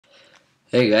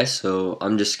Hey guys, so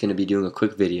I'm just going to be doing a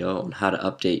quick video on how to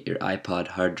update your iPod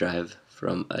hard drive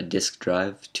from a disk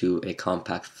drive to a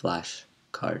compact flash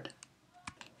card.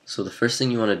 So the first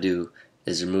thing you want to do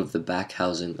is remove the back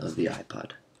housing of the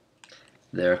iPod.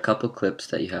 There are a couple clips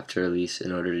that you have to release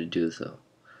in order to do so,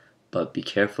 but be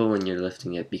careful when you're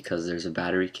lifting it because there's a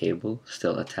battery cable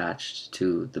still attached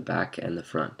to the back and the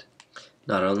front.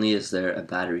 Not only is there a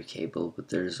battery cable, but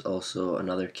there's also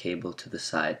another cable to the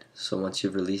side. So once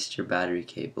you've released your battery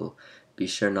cable, be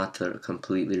sure not to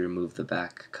completely remove the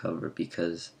back cover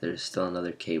because there's still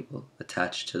another cable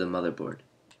attached to the motherboard.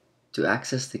 To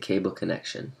access the cable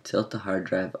connection, tilt the hard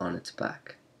drive on its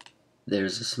back.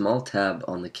 There's a small tab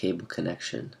on the cable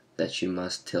connection that you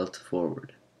must tilt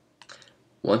forward.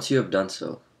 Once you have done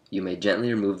so, you may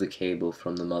gently remove the cable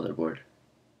from the motherboard.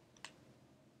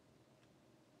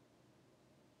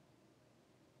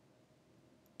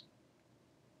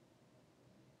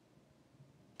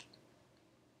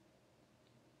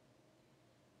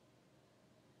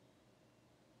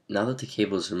 Now that the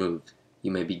cable is removed,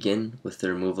 you may begin with the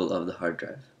removal of the hard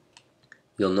drive.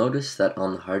 You'll notice that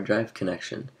on the hard drive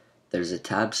connection, there's a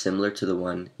tab similar to the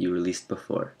one you released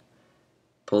before.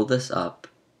 Pull this up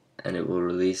and it will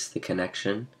release the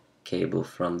connection cable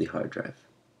from the hard drive.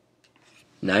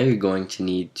 Now you're going to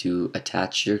need to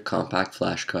attach your compact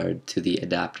flash card to the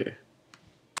adapter.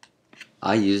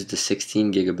 I used the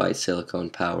 16GB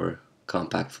silicone power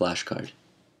compact flash card.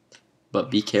 But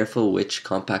be careful which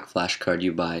compact flash card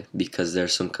you buy because there are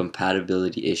some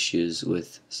compatibility issues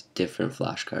with different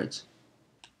flash cards.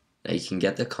 Now you can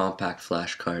get the compact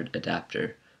flash card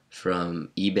adapter from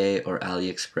eBay or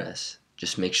AliExpress.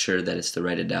 Just make sure that it's the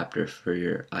right adapter for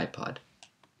your iPod.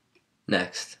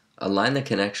 Next, align the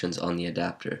connections on the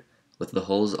adapter with the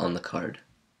holes on the card.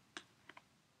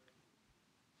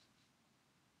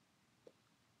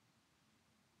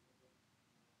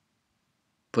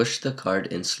 Push the card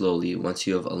in slowly once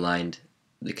you have aligned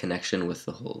the connection with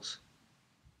the holes.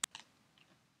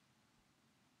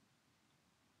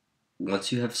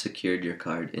 Once you have secured your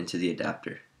card into the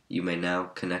adapter, you may now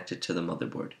connect it to the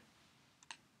motherboard.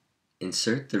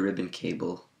 Insert the ribbon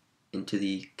cable into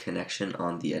the connection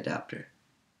on the adapter.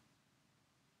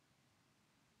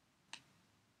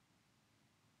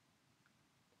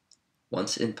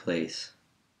 Once in place,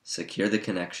 secure the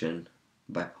connection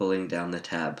by pulling down the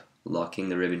tab, locking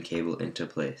the ribbon cable into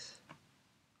place.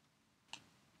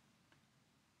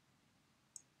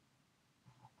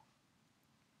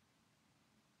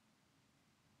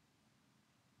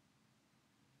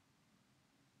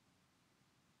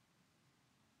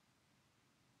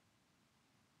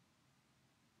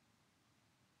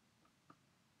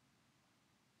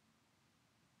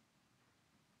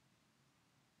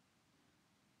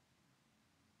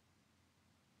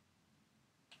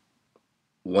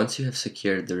 Once you have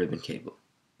secured the ribbon cable,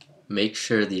 make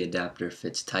sure the adapter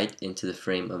fits tight into the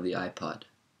frame of the iPod.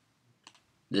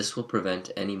 This will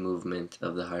prevent any movement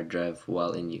of the hard drive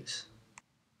while in use.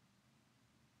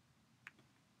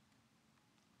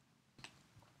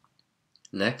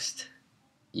 Next,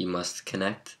 you must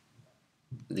connect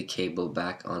the cable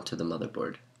back onto the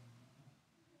motherboard.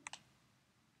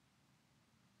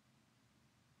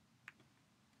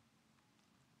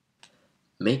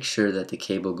 Make sure that the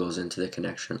cable goes into the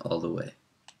connection all the way.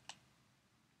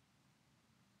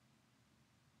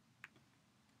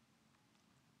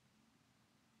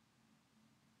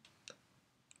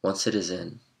 Once it is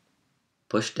in,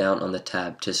 push down on the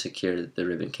tab to secure the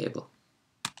ribbon cable.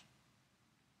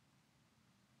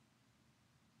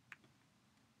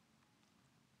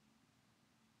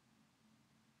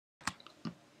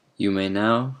 You may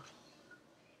now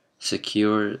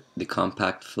secure the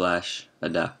compact flash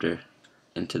adapter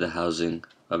into the housing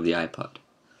of the iPod.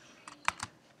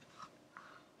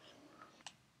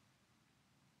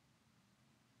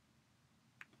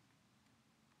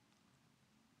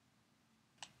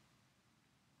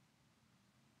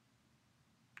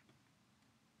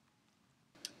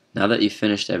 Now that you've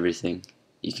finished everything,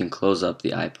 you can close up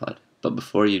the iPod, but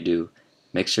before you do,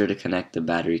 make sure to connect the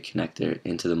battery connector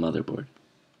into the motherboard.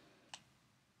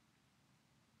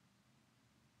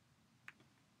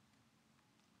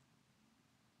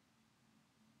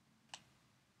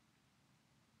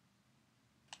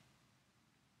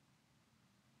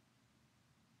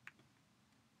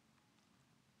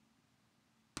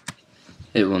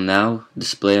 It will now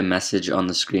display a message on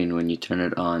the screen when you turn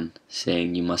it on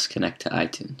saying you must connect to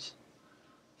iTunes.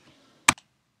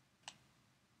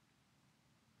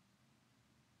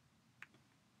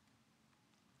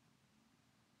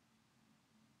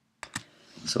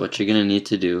 So what you're going to need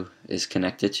to do is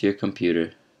connect it to your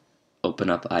computer, open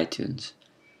up iTunes,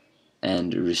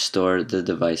 and restore the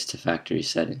device to factory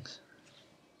settings.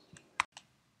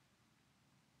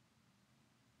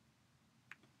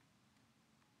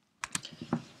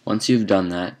 Once you've done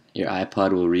that, your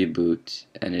iPod will reboot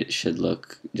and it should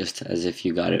look just as if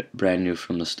you got it brand new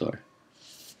from the store.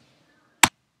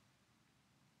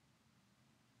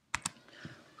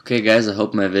 Okay guys, I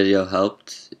hope my video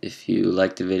helped. If you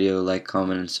liked the video, like,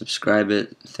 comment, and subscribe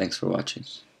it. Thanks for watching.